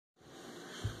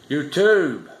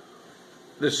YouTube,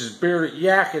 this is Bearded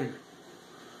Yakkin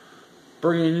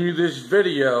bringing you this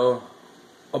video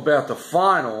about the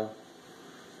final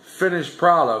finished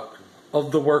product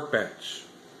of the workbench.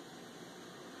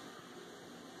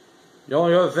 The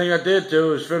only other thing I did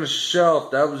do is finish the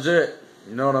shelf. That was it.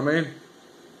 You know what I mean?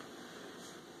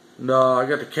 No, I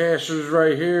got the casters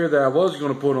right here that I was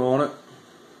going to put on it.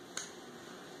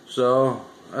 So,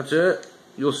 that's it.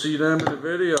 You'll see them in the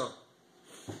video.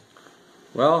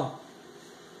 Well,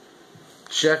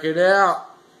 check it out.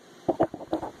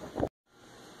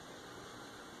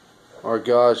 Alright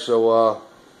guys, so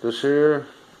this here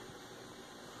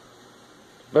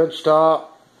bench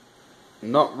top,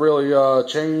 not really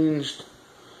changed.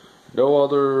 No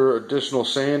other additional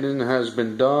sanding has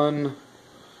been done.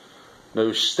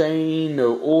 No stain,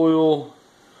 no oil,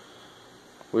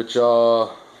 which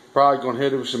probably gonna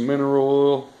hit it with some mineral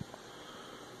oil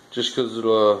just because of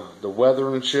the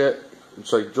weather and shit.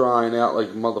 It's like drying out like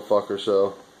a motherfucker,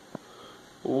 so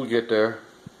we'll get there.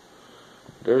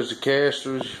 There's the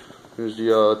casters. Here's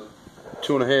the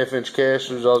 2.5 inch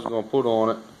casters I was gonna put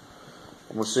on it.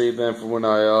 I'm gonna save them for when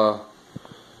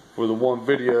for the one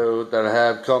video that I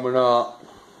have coming up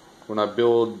when I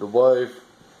build the wife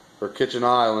her kitchen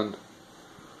island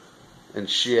and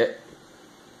shit.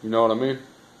 You know what I mean?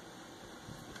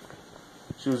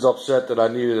 She was upset that I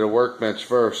needed a workbench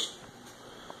first.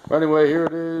 But anyway, here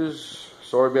it is.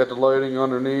 Sorry about the lighting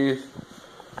underneath.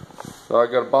 So I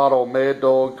got a bottle of Mad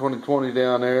Dog 2020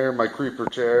 down there, my creeper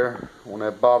chair on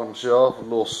that bottom shelf, a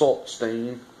little salt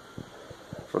stain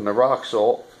from the rock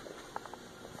salt.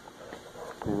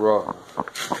 You're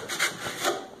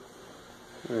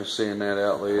seeing that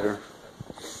out later.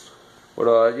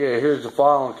 But yeah, here's the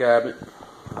filing cabinet.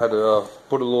 I had to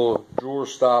put a little drawer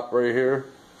stop right here.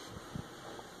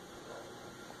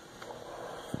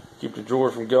 Keep the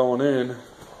drawer from going in.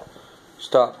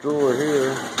 Stop drawer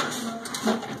here.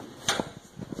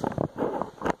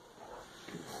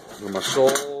 And my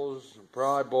saws,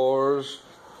 pry bars,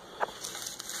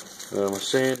 my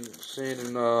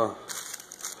sanding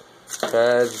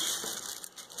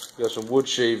pads. Got some wood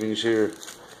shavings here.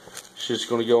 It's just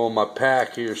gonna go on my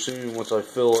pack here soon once I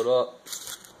fill it up.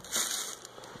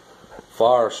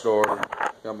 Fire starter.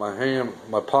 Got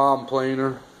my palm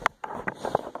planer.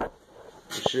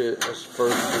 Shit, that's the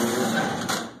first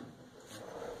drawer.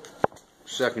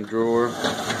 Second drawer.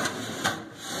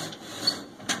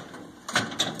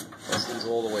 This goes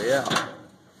all the way out.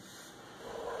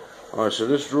 Alright, so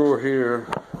this drawer here,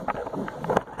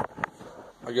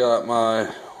 I got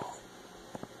my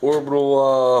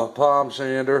orbital palm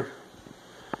sander,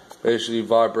 basically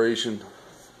vibration.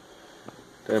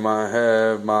 Then I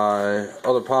have my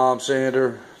other palm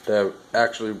sander that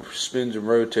actually spins and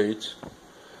rotates.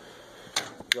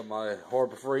 Got my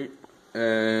Harbor Freight,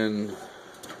 and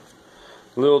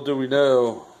little do we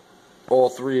know, all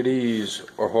three of these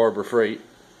are Harbor Freight.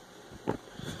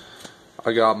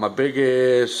 I got my big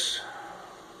ass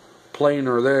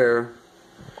planer there,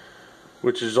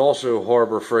 which is also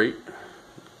Harbor Freight,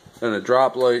 and a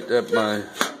drop light that my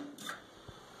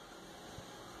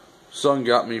son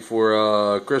got me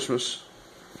for Christmas.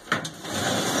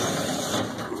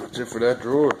 That's it for that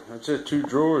drawer. That's it, 2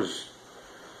 drawers.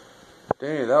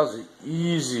 Dang, that was an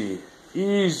easy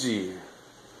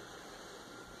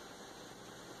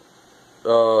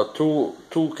tool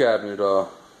cabinet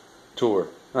tour.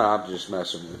 Nah, I'm just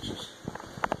messing with you.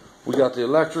 We got the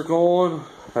electric on.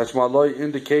 That's my light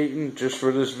indicating just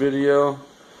for this video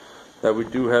that we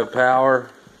do have power.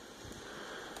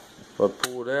 If I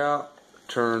pull it out, it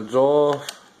turns off.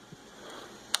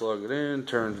 Plug it in,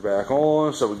 turns back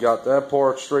on. So we got that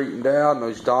part straightened out.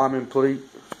 Nice diamond plate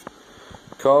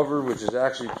cover, which is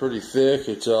actually pretty thick.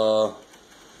 It's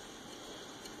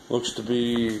looks to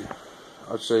be,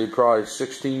 I'd say probably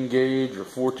 16 gauge or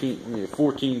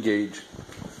 14 gauge.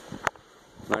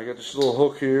 And I got this little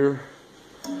hook here.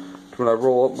 When I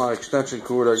roll up my extension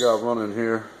cord I got running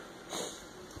here,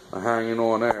 hanging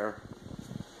on there.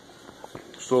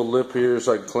 This little lip here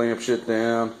so I can clamp shit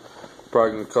down.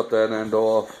 Probably gonna cut that end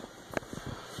off.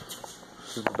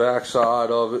 This is the back side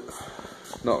of it.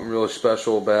 Nothing really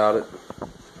special about it.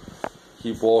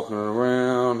 Keep walking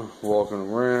around.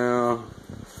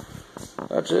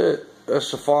 That's it.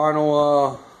 That's the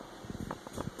final,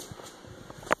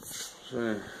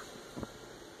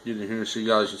 get in here so you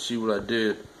guys can see what I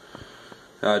did.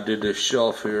 I did this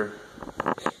shelf here.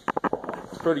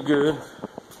 It's pretty good.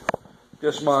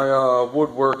 Guess my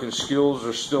woodworking skills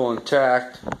are still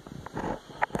intact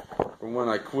from when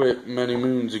I quit many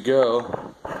moons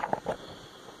ago.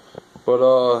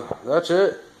 But that's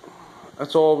it.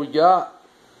 That's all we got.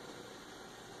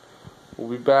 We'll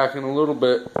be back in a little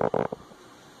bit.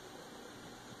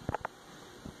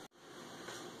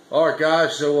 Alright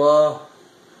guys, so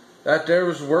that there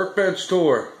was the workbench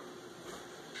tour.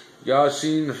 You guys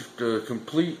seen the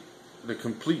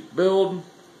complete build.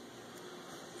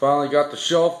 Finally got the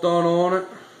shelf done on it.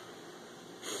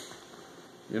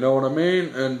 You know what I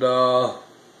mean? And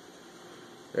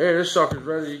hey, this sucker's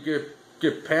ready to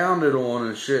get pounded on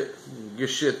and shit. Get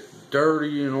shit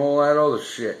dirty and all that other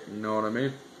shit. You know what I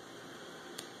mean?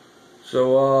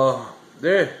 So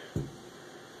yeah.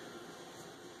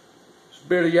 It's a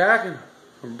bit of yakking.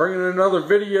 I'm bringing another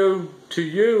video to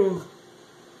you.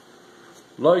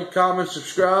 Like, comment,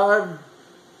 subscribe.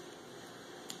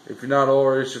 If you're not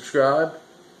already subscribed.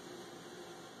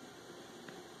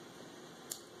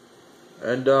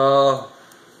 And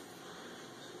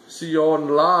see y'all in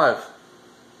the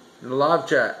live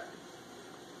chat.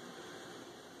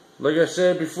 Like I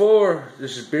said before,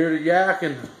 this is Bearded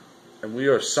Yakking, and we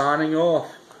are signing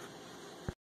off.